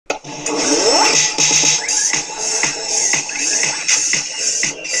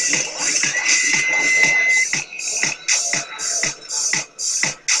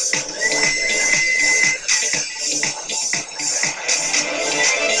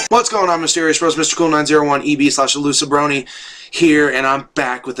What's going on, Mysterious Bros? Mr. Cool 901 EB/Elusibrony here, and I'm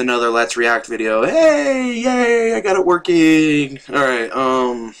back with another Let's React video. Hey, yay, I got it working. Alright,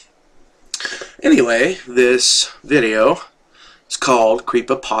 anyway, this video is called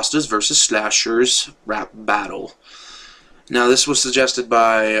Creepypastas vs. Slashers Rap Battle. Now, this was suggested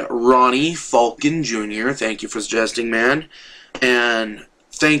by Ronnie Falcon Jr. Thank you for suggesting, man. And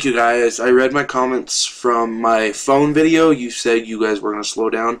thank you, guys. I read my comments from my phone video. You said you guys were going to slow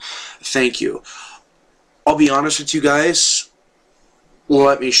down. Thank you. I'll be honest with you guys.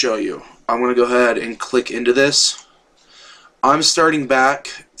 Let me show you. I'm going to go ahead and click into this. I'm starting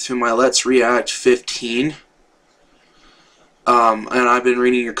back to my Let's React 15. And I've been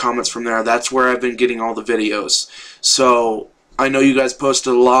reading your comments from there. That's where I've been getting all the videos. So, I know you guys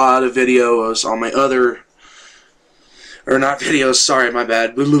posted a lot of videos on my other... Or not videos, sorry, my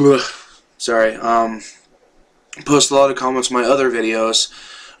bad. Sorry, post a lot of comments on my other videos.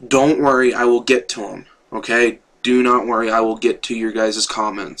 Don't worry, I will get to them, okay? Do not worry, I will get to your guys'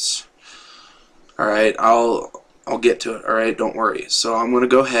 comments. Alright, I'll get to it, alright? Don't worry. So I'm going to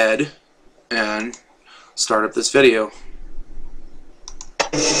go ahead and start up this video.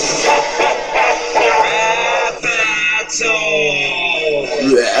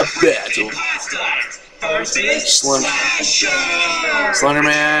 Rap battle.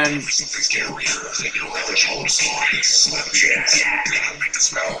 Slenderman.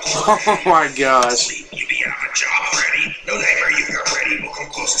 Oh my gosh.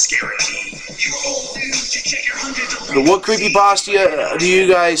 What creepypasta do you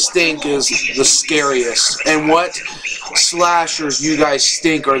guys think is the scariest? And what slashers you guys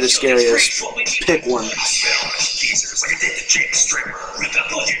think are the scariest? Pick one.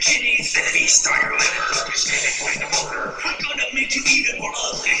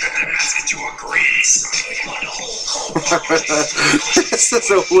 This is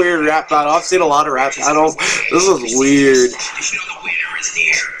a weird rap battle. I've seen a lot of rap battles. This is weird.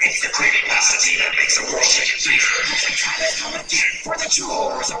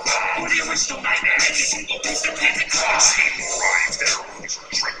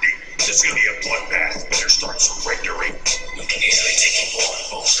 It's gonna be a bloodbath when there starts surrendering. You can easily take him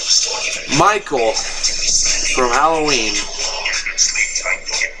on most of us don't even Michael from Halloween.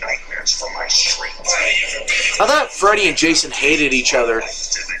 I thought Freddy and Jason hated each other.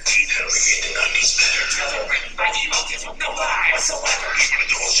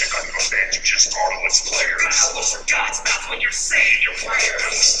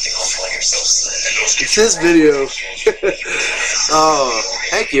 It's his video. Oh,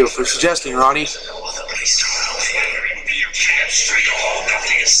 thank you for suggesting, Ronnie.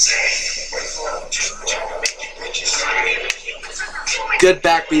 Good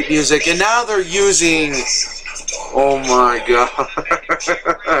backbeat music, and now they're using... Oh my god.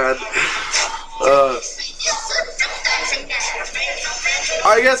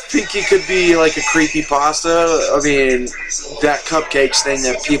 I guess Pinky could be like a creepypasta. I mean, that cupcakes thing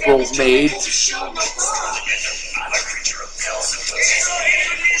that people made.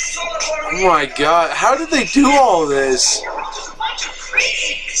 Oh my god, how did they do all this?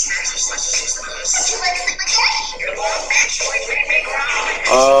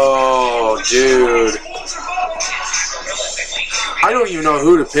 Oh, dude. I don't even know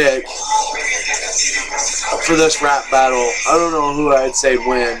who to pick for this rap battle. I don't know who I'd say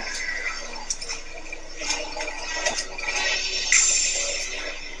win.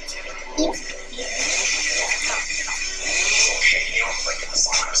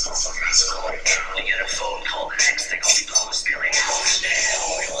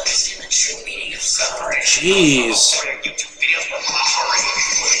 Jeez.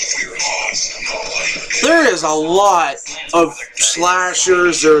 There is a lot of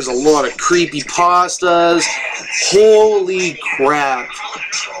slashers, there's a lot of creepypastas. Holy crap.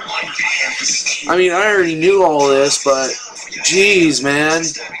 I mean, I already knew all this, but jeez, man.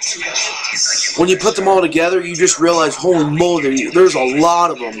 When you put them all together, you just realize, holy moly, there's a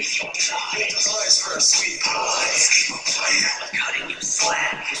lot of them.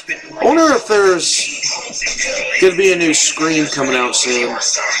 I wonder if there's going to be a new Scream coming out soon.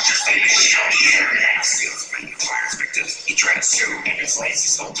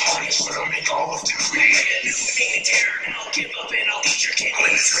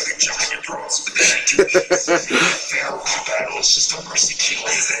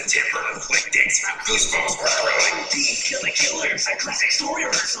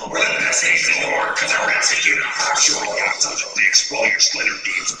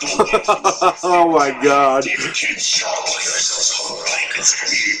 Oh my god.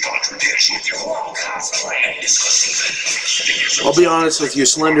 I'll be honest with you,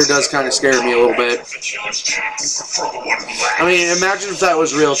 Slender does kind of scare me a little bit. I mean, imagine if that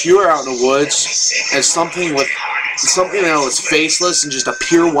was real. If you were out in the woods and something that was faceless and just a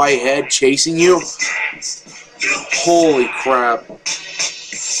pure white head chasing you. Holy crap.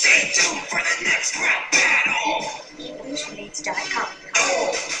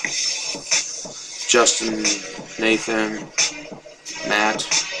 Justin, Nathan, Matt,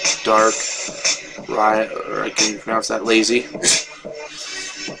 Dark, Riot, or I can't even pronounce that, Lazy.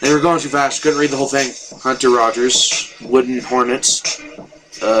 They were going too fast, couldn't read the whole thing. Hunter Rogers, Wooden Hornets,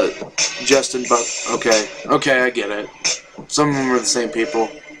 Justin Buck. Okay, I get it. Some of them are the same people.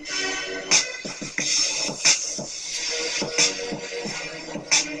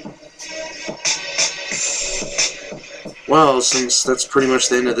 Well, since that's pretty much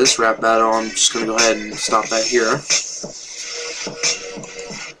the end of this rap battle, I'm just going to go ahead and stop that here.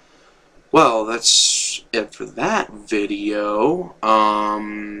 Well, that's it for that video.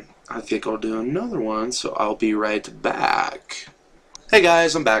 I think I'll do another one, so I'll be right back. Hey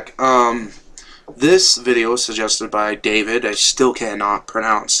guys, I'm back. This video was suggested by David. I still cannot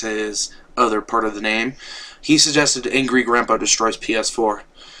pronounce his other part of the name. He suggested Angry Grandpa Destroys PS4.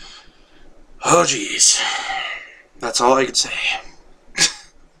 Oh jeez. That's all I could say.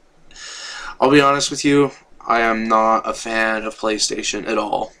 I'll be honest with you, I am not a fan of PlayStation at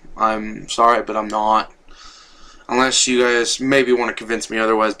all. I'm sorry, but I'm not. Unless you guys maybe want to convince me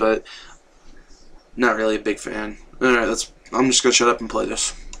otherwise, but not really a big fan. Alright, I'm just gonna shut up and play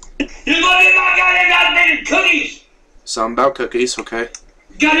this. You're gonna get my goddamn cookies! Something about cookies, okay.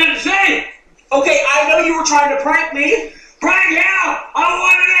 Got nothing to say! Okay, I know you were trying to prank me. Prank hell! I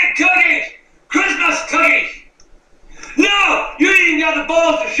wanted to make cookies! Christmas cookies! No! You ain't even got the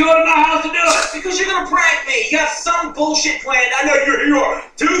balls to show up at my house to do it! Because you're gonna prank me. You got some bullshit planned. I know you're here.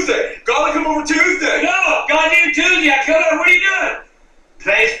 Tuesday. Gotta come over Tuesday. No! Goddamn Tuesday! I come over. What are you doing?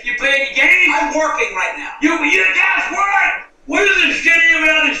 You playing your games? I'm working right now. You guys work! What is this shit you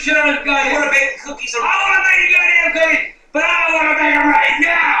around this shit on this goddamn? I wanna make cookies. I wanna make the goddamn cookies, but I don't wanna make them right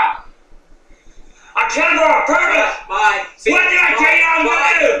now! I'm trying to go on purpose! Bye. What did I tell you I'm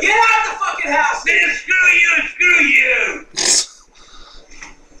gonna do? Get out of the fucking house! Then screw you and screw you!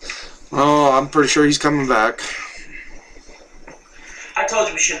 Oh, I'm pretty sure he's coming back. I told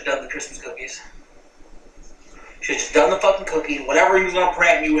you we should have done the Christmas cookies. Should have just done the fucking cookies. Whatever he was gonna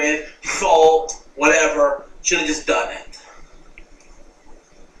prank me with, salt, whatever. Should have just done it.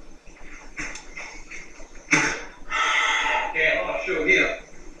 Yeah, I'll show him.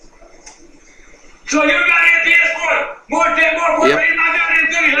 So you goddamn PS4, more important than my goddamn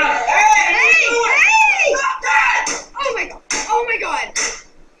cookies, huh? Hey! Stop that! Oh my god!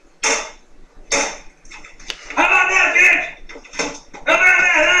 How about that, bitch? How about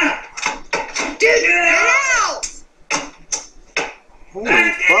that, huh? Dude, get out!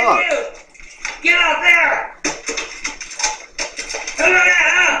 Holy fuck. Get out there! How about that,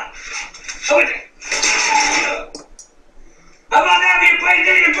 huh? How about that for your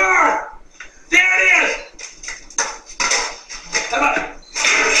PlayStation 4? There it is! How about that?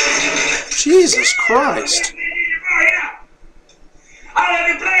 Jesus Christ. I'll have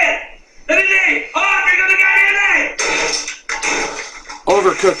you play it! Let me see! Oh, there goes the goddamn thing!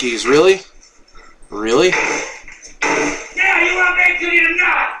 Over cookies, really? Really? Yeah, you want to make cookies or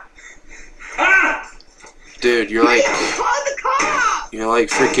not? Huh? Dude, you're like Call the cops! you're like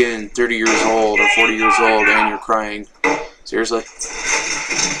freaking 30 years old or 40 years old and you're crying. Seriously?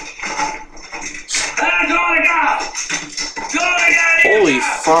 Holy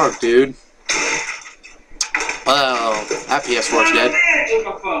fuck, dude. Well, that PS4 is dead.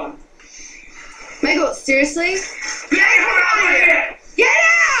 Michael, seriously? Get out! Get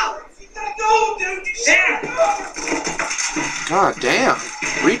out! Go, dude. God damn.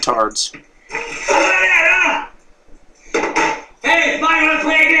 Retards. Hey, it's my gonna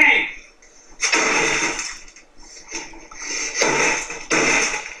play a game.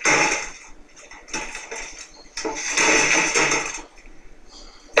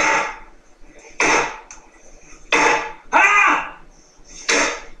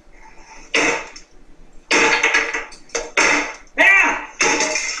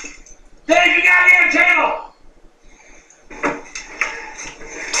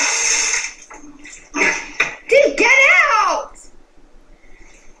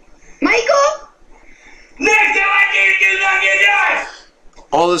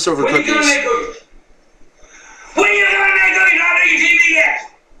 All this over When cookies. When are you gonna make cookies on your TV yet?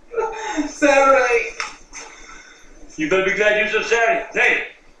 Saturday. You better be glad you said Saturday. Hey,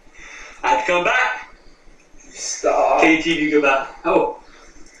 I have to come back. Stop. KTV, go back. Oh.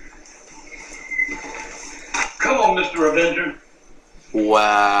 Come on, Mr. Avenger.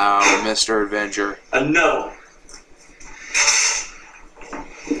 Wow, Mr. Avenger. Another one.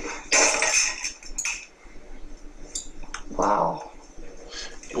 Wow.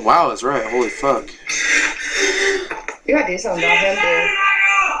 Wow, that's right. Holy fuck. You gotta do something about him,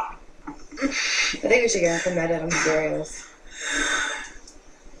 dude. I think we should get him committed. I'm serious.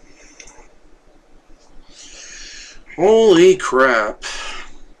 Holy crap.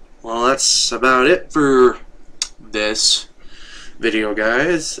 Well, that's about it for this video,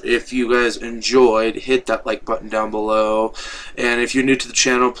 guys. If you guys enjoyed, hit that like button down below. And if you're new to the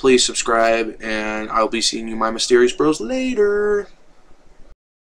channel, please subscribe. And I'll be seeing you, my mysterious bros, later.